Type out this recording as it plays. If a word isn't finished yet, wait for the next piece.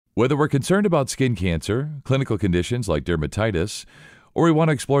Whether we're concerned about skin cancer, clinical conditions like dermatitis, or we want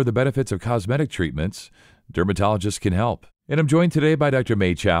to explore the benefits of cosmetic treatments, dermatologists can help. And I'm joined today by Dr.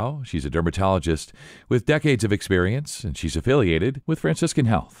 May Chow. She's a dermatologist with decades of experience, and she's affiliated with Franciscan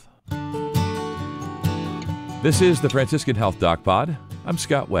Health. This is the Franciscan Health DocPod. I'm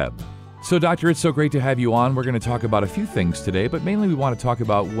Scott Webb. So, Doctor, it's so great to have you on. We're going to talk about a few things today, but mainly we want to talk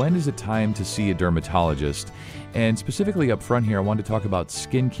about when is it time to see a dermatologist. And specifically up front here, I want to talk about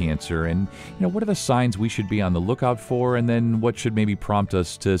skin cancer and, what are the signs we should be on the lookout for, and then what should maybe prompt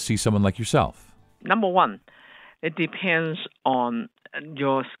us to see someone like yourself? Number one, it depends on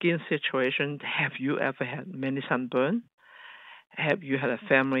your skin situation. Have you ever had many sunburn? Have you had a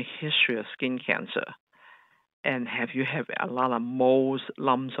family history of skin cancer? And have you had a lot of moles,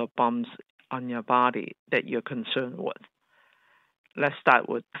 lumps, or bumps on your body that you're concerned with? Let's start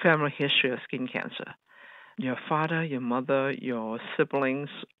with family history of skin cancer. Your father, your mother, your siblings,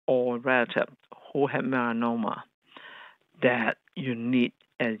 or relative who have melanoma that you need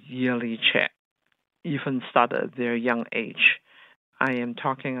a yearly check, even start at a very young age. I am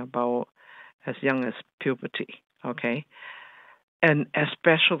talking about as young as puberty, okay? And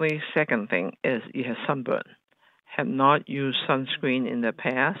especially, second thing is you have sunburn, have not used sunscreen in the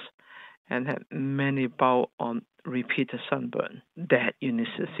past, and have many bout on repeated sunburn, that you need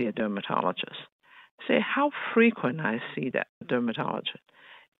to see a dermatologist. Say, how frequent I see that dermatologist?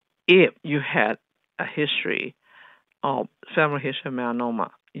 If you had a history of family history of melanoma,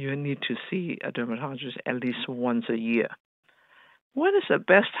 you need to see a dermatologist at least once a year. When is the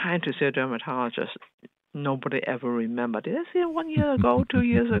best time to see a dermatologist? Nobody ever remember. Did I see it 1 year ago, 2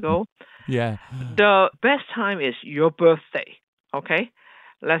 years ago? Yeah. The best time is your birthday, okay?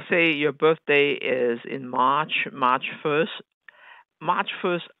 Let's say your birthday is in March 1st. March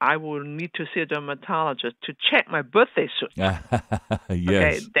 1st, I will need to see a dermatologist to check my birthday suit. Okay,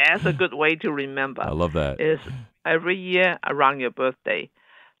 Yes. that's a good way to remember. I love that. Is every year around your birthday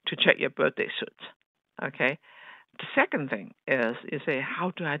to check your birthday suit. Okay. The second thing is you say,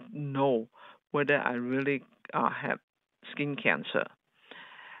 how do I know whether I really have skin cancer?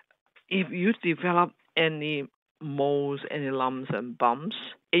 If you develop any moles, any lumps and bumps,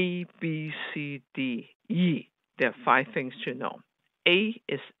 A, B, C, D, E, there are 5 things to know. A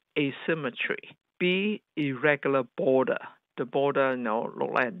is asymmetry. B, irregular border. The border,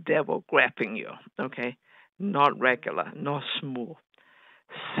 look like a devil grabbing you. Okay, not regular, not smooth.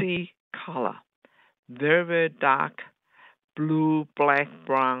 C, color. Very, very dark, blue, black,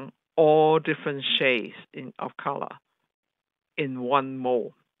 brown, all different shades of color in one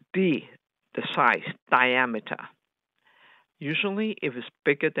mole. D, the size, diameter. Usually, if it's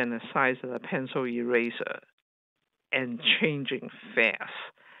bigger than the size of a pencil eraser and changing fast.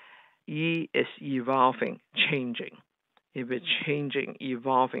 E is evolving, changing. If it's changing,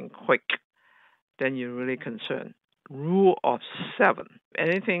 evolving quick, then you're really concerned. Rule of 7.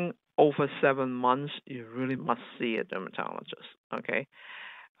 Anything over 7 months, you really must see a dermatologist. Okay,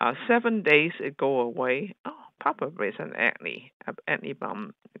 7 days it go away. Oh, probably it's an acne. Acne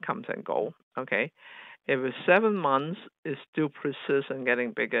bump comes and go. Okay, if it's 7 months, it still persists and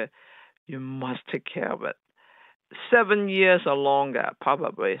getting bigger, you must take care of it. 7 years or longer,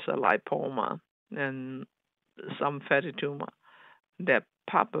 probably it's a lipoma and some fatty tumor that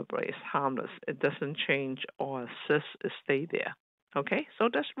probably is harmless. It doesn't change or assist, it stay there. Okay, so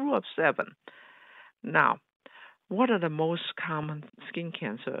that's rule of 7. Now, what are the most common skin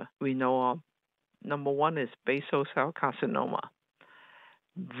cancer we know of? Number 1 is basal cell carcinoma.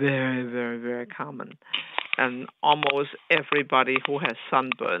 Very, very, very common. And almost everybody who has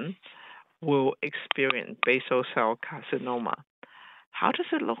sunburn will experience basal cell carcinoma. How does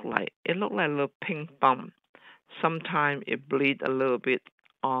it look like? It looks like a little pink bump. Sometimes it bleeds a little bit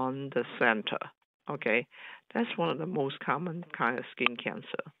on the center. Okay, that's one of the most common kind of skin cancer.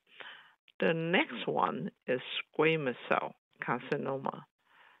 The next one is squamous cell carcinoma.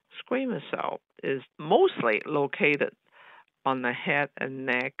 Squamous cell is mostly located on the head and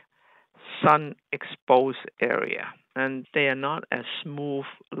neck, sun-exposed area, and they are not as smooth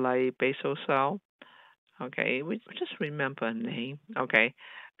like basal cell. Okay, we just remember a name. Okay,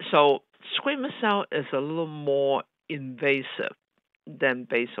 so squamous cell is a little more invasive than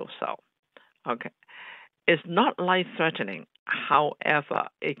basal cell. Okay, it's not life-threatening. However,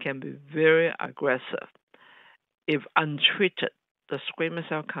 it can be very aggressive. If untreated, the squamous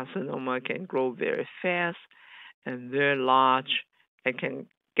cell carcinoma can grow very fast and very large. It can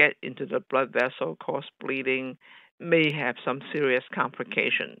get into the blood vessel, cause bleeding, may have some serious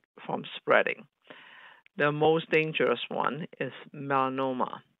complication from spreading. The most dangerous one is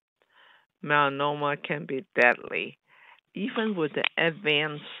melanoma. Melanoma can be deadly even with the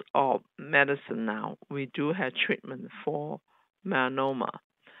advance of medicine now, we do have treatment for melanoma.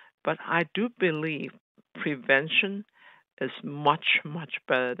 But I do believe prevention is much, much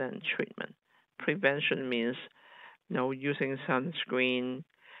better than treatment. Prevention means, using sunscreen,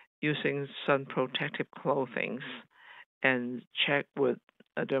 using sun protective clothing, and check with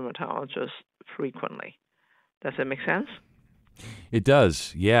a dermatologist frequently. Does it make sense? It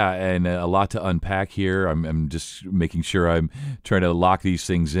does, yeah, and a lot to unpack here. I'm just making sure I'm trying to lock these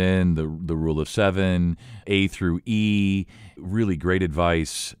things in. The rule of seven, A through E. Really great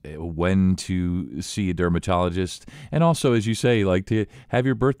advice when to see a dermatologist, and also, as you say, like to have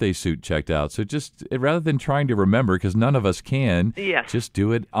your birthday suit checked out. So just rather than trying to remember, because none of us can, Yes. just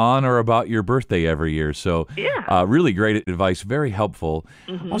do it on or about your birthday every year. So Yeah. really great advice, very helpful.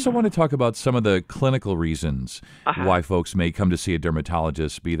 Also, want to talk about some of the clinical reasons Uh-huh. why folks may come to see a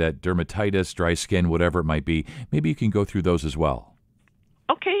dermatologist, be that dermatitis, dry skin, whatever it might be. Maybe you can go through those as well.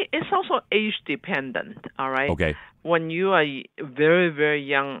 Okay, it's also age dependent, all right? Okay. When you are very, very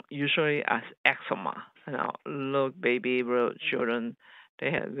young, usually as eczema, little baby, little children,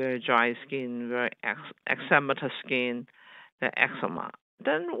 they have very dry skin, very eczematous skin, the eczema.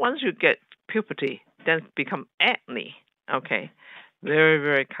 Then once you get puberty, then become acne, okay? Very,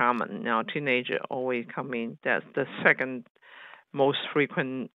 very common. Now, teenager always come in. That's the second most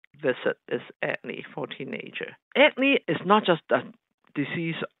frequent visit is acne for teenager. Acne is not just a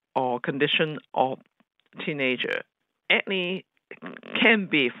disease or condition of teenager. Acne can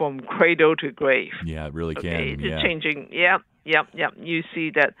be from cradle to grave. Yeah, it really Okay, can. it's Yeah. changing. Yep, yep, yep. You see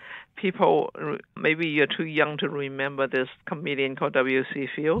that people, maybe you're too young to remember this comedian called W.C.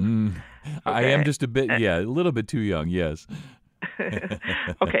 Fields. Mm, I am Okay. just a bit, Uh, yeah, a little bit too young, yes.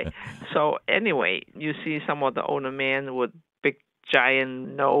 okay, so anyway, you see some of the older men with big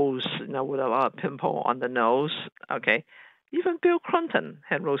giant nose, with a lot of pimple on the nose. Okay, even Bill Clinton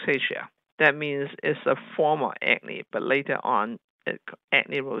had rosacea. That means it's a form of acne, but later on,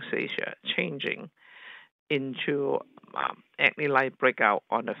 acne rosacea changing into acne-like breakout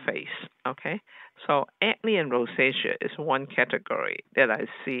on the face. Okay, so acne and rosacea is one category that I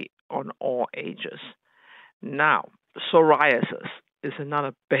see on all ages. Now, psoriasis is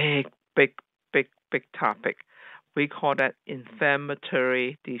another big, big, big, big topic. We call that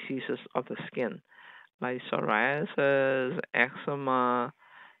inflammatory diseases of the skin, like psoriasis, eczema,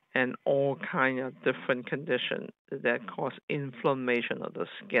 and all kind of different conditions that cause inflammation of the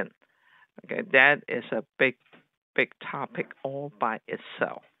skin. Okay, that is a big, big topic all by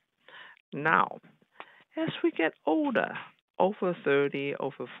itself. Now, as we get older, over 30,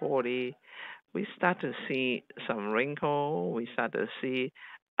 over 40, we start to see some wrinkle, we start to see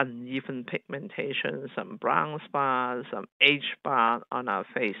uneven pigmentation, some brown spots, some age spot on our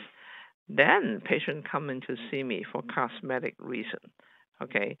face. Then patient come in to see me for cosmetic reason,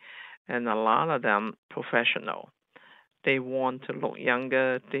 okay? And a lot of them professional. They want to look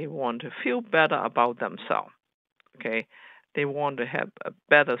younger, they want to feel better about themselves, okay? They want to have a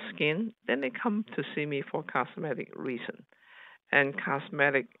better skin, then they come to see me for cosmetic reason. And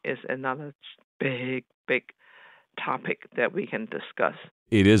cosmetic is another big, big topic that we can discuss.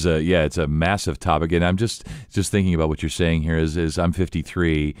 It is it's a massive topic, and I'm just thinking about what you're saying here. Is I'm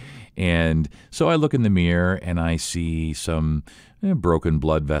 53, and so I look in the mirror and I see some broken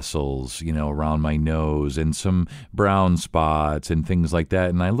blood vessels, around my nose, and some brown spots and things like that.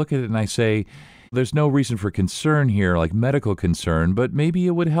 And I look at it and I say, there's no reason for concern here, like medical concern, but maybe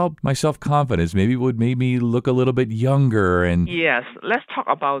it would help my self-confidence. Maybe it would make me look a little bit younger. And Yes, let's talk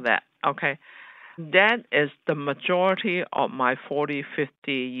about that. Okay. That is the majority of my 40,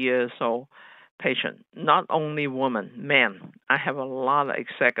 50 years old patient. Not only women, men. I have a lot of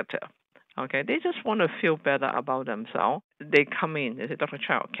executive. Okay, they just want to feel better about themselves. They come in, they say, Dr.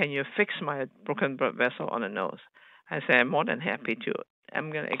 Chow, can you fix my broken blood vessel on the nose? I say, I'm more than happy to.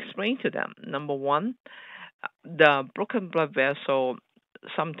 I'm going to explain to them. Number one, the broken blood vessel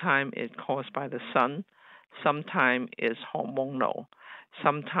sometimes is caused by the sun, sometimes is hormonal,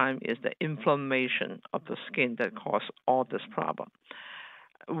 sometimes is the inflammation of the skin that cause all this problem.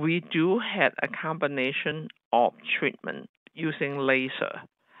 We do have a combination of treatment using laser.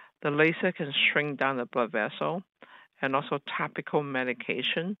 The laser can shrink down the blood vessel, and also topical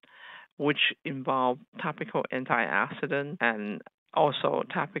medication, which involve topical antioxidant and also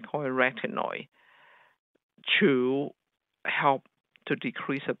topical retinoid to help to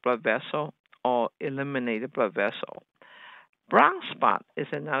decrease the blood vessel or eliminate the blood vessel. Brown spot is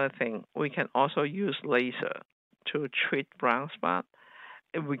another thing. We can also use laser to treat brown spot.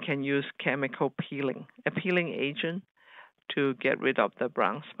 We can use chemical peeling, a peeling agent to get rid of the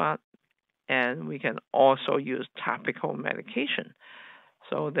brown spot and we can also use topical medication.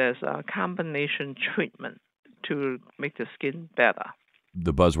 So there's a combination treatment to make the skin better.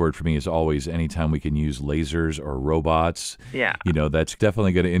 The buzzword for me is always anytime we can use lasers or robots. Yeah. That's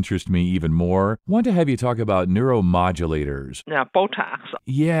definitely going to interest me even more. I want to have you talk about neuromodulators. Yeah, Botox.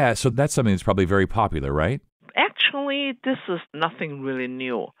 Yeah, so that's something that's probably very popular, right? Actually, this is nothing really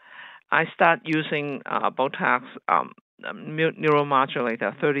new. I started using Botox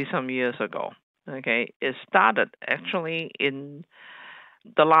neuromodulator 30 some years ago. Okay, it started actually in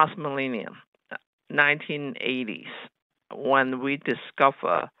the last millennium, 1980s, when we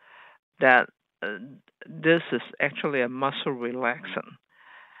discover that this is actually a muscle relaxant.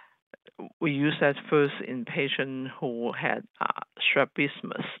 We use that first in patients who had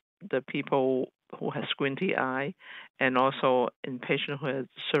strabismus, the people who have squinty eye, and also in patients who have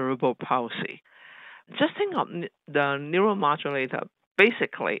cerebral palsy. Just think of the neuromodulator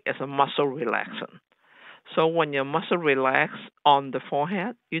basically as a muscle relaxant. So when your muscle relax on the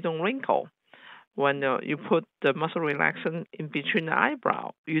forehead, you don't wrinkle. When you put the muscle relaxant in between the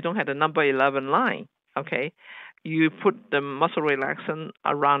eyebrow, you don't have the number 11 line. Okay, you put the muscle relaxant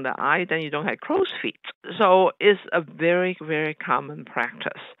around the eye, then you don't have crow's feet. So it's a very, very common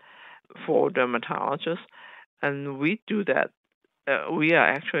practice for dermatologists, and we do that. We are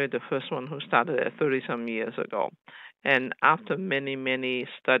actually the first one who started it 30 some years ago. And after many, many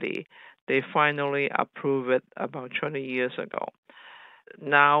study, they finally approved it about 20 years ago.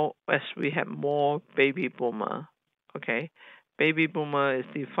 Now, as we have more baby boomer, okay, baby boomer is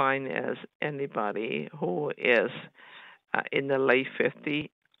defined as anybody who is in the late 50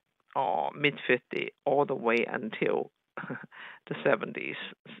 or mid 50 all the way until the 70s,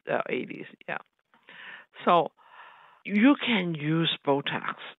 80s, yeah. So you can use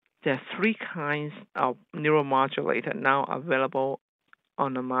Botox. There are three kinds of neuromodulator now available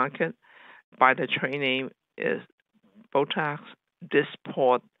on the market. By the trade name is Botox,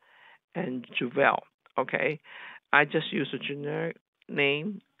 Dysport, and Juvel. Okay, I just use a generic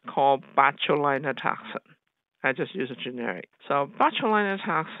name called botulinum toxin. I just use a generic. So botulinum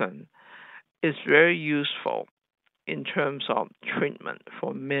toxin is very useful in terms of treatment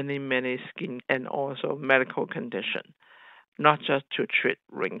for many, many skin and also medical conditions, not just to treat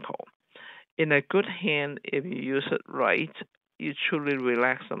wrinkle. In a good hand, if you use it right, you truly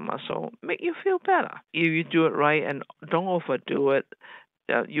relax the muscle, make you feel better. If you do it right and don't overdo it,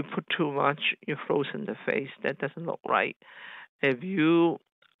 you put too much, you froze in the face. That doesn't look right. If you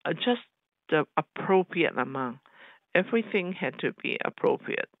adjust the appropriate amount, everything had to be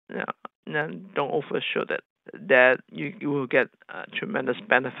appropriate. Now, don't overshoot it. That you will get tremendous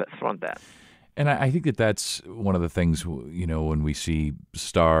benefit from that. And I think that that's one of the things, when we see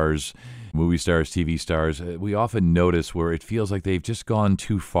stars, movie stars, TV stars, we often notice where it feels like they've just gone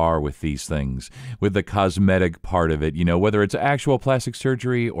too far with these things, with the cosmetic part of it, whether it's actual plastic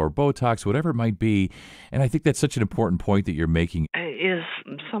surgery or Botox, whatever it might be. And I think that's such an important point that you're making. It is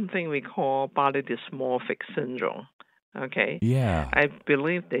something we call body dysmorphic syndrome. Okay? Yeah. I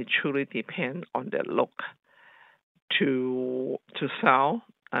believe they truly depend on their look to sell.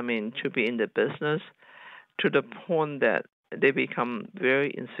 To be in the business, to the point that they become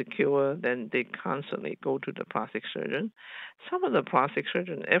very insecure, then they constantly go to the plastic surgeon. Some of the plastic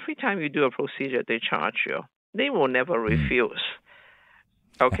surgeons, every time you do a procedure, they charge you. They will never refuse.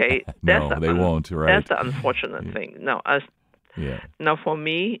 Okay? No, they won't, right? That's the unfortunate thing. Now, for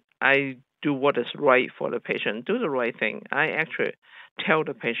me, I do what is right for the patient, do the right thing. I actually tell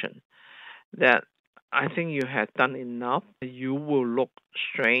the patient that I think you have done enough. You will look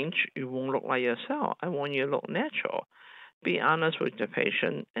strange. You won't look like yourself. I want you to look natural. Be honest with the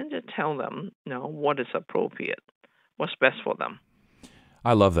patient and just tell them, what is appropriate, what's best for them.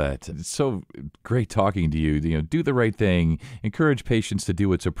 I love that. It's so great talking to you. Do the right thing, encourage patients to do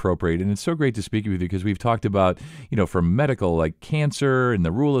what's appropriate. And it's so great to speak with you because we've talked about, from medical like cancer and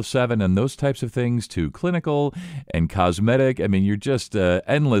the rule of 7 and those types of things to clinical and cosmetic. You're just an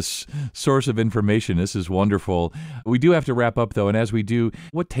endless source of information. This is wonderful. We do have to wrap up though. And as we do,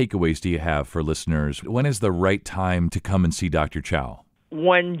 what takeaways do you have for listeners? When is the right time to come and see Dr. Chow?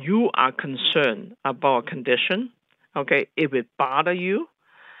 When you are concerned about a condition, okay, if it bothers you,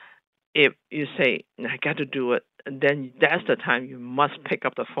 if you say, I got to do it, then that's the time you must pick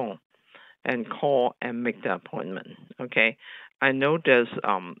up the phone and call and make the appointment, okay? I know there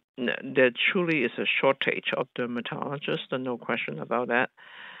truly is a shortage of dermatologists, no question about that.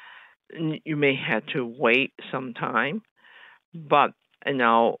 You may have to wait some time, but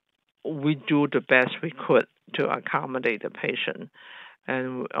we do the best we could to accommodate the patient.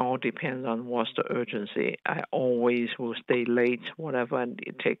 And it all depends on what's the urgency. I always will stay late, whatever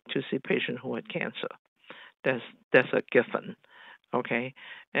it takes to see patient who had cancer. That's a given. Okay.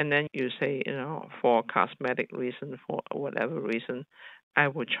 And then you say, for cosmetic reason, for whatever reason, I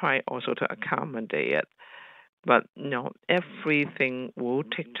would try also to accommodate it. But everything will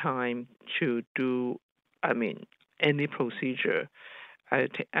take time to do. I mean, any procedure,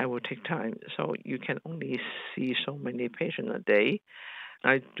 I will take time. So you can only see so many patients a day.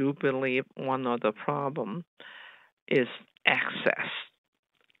 I do believe one of the problem is access,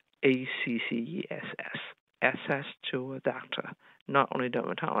 ACCESS, access to a doctor, not only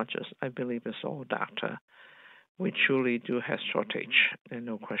dermatologist. I believe it's all doctor. We truly do have shortage, and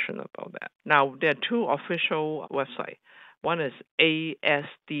no question about that. Now, there are two official websites. One is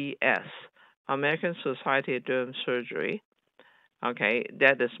ASDS, American Society of Derm Surgery. Okay,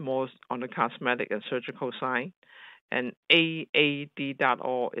 that is more on the cosmetic and surgical side. And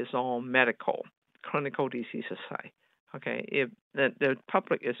AAD.org is all medical, clinical diseases side. Okay, if the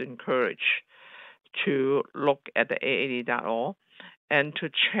public is encouraged to look at the AAD.org and to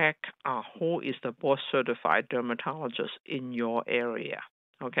check who is the board certified dermatologist in your area.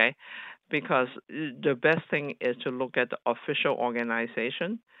 Okay, because the best thing is to look at the official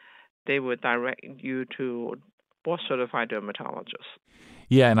organization. They will direct you to board certified dermatologists.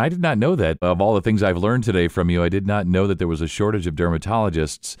 Yeah, and I did not know that. Of all the things I've learned today from you, I did not know that there was a shortage of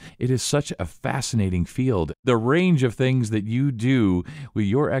dermatologists. It is such a fascinating field. The range of things that you do with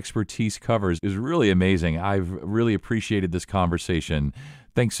your expertise covers is really amazing. I've really appreciated this conversation.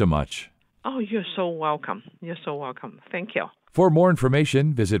 Thanks so much. Oh, you're so welcome. You're so welcome. Thank you. For more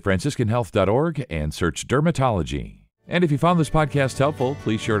information, visit franciscanhealth.org and search dermatology. And if you found this podcast helpful,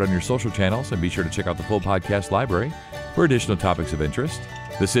 please share it on your social channels and be sure to check out the full podcast library for additional topics of interest.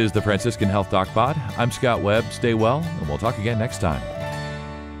 This is the Franciscan Health DocPod. I'm Scott Webb. Stay well, and we'll talk again next time.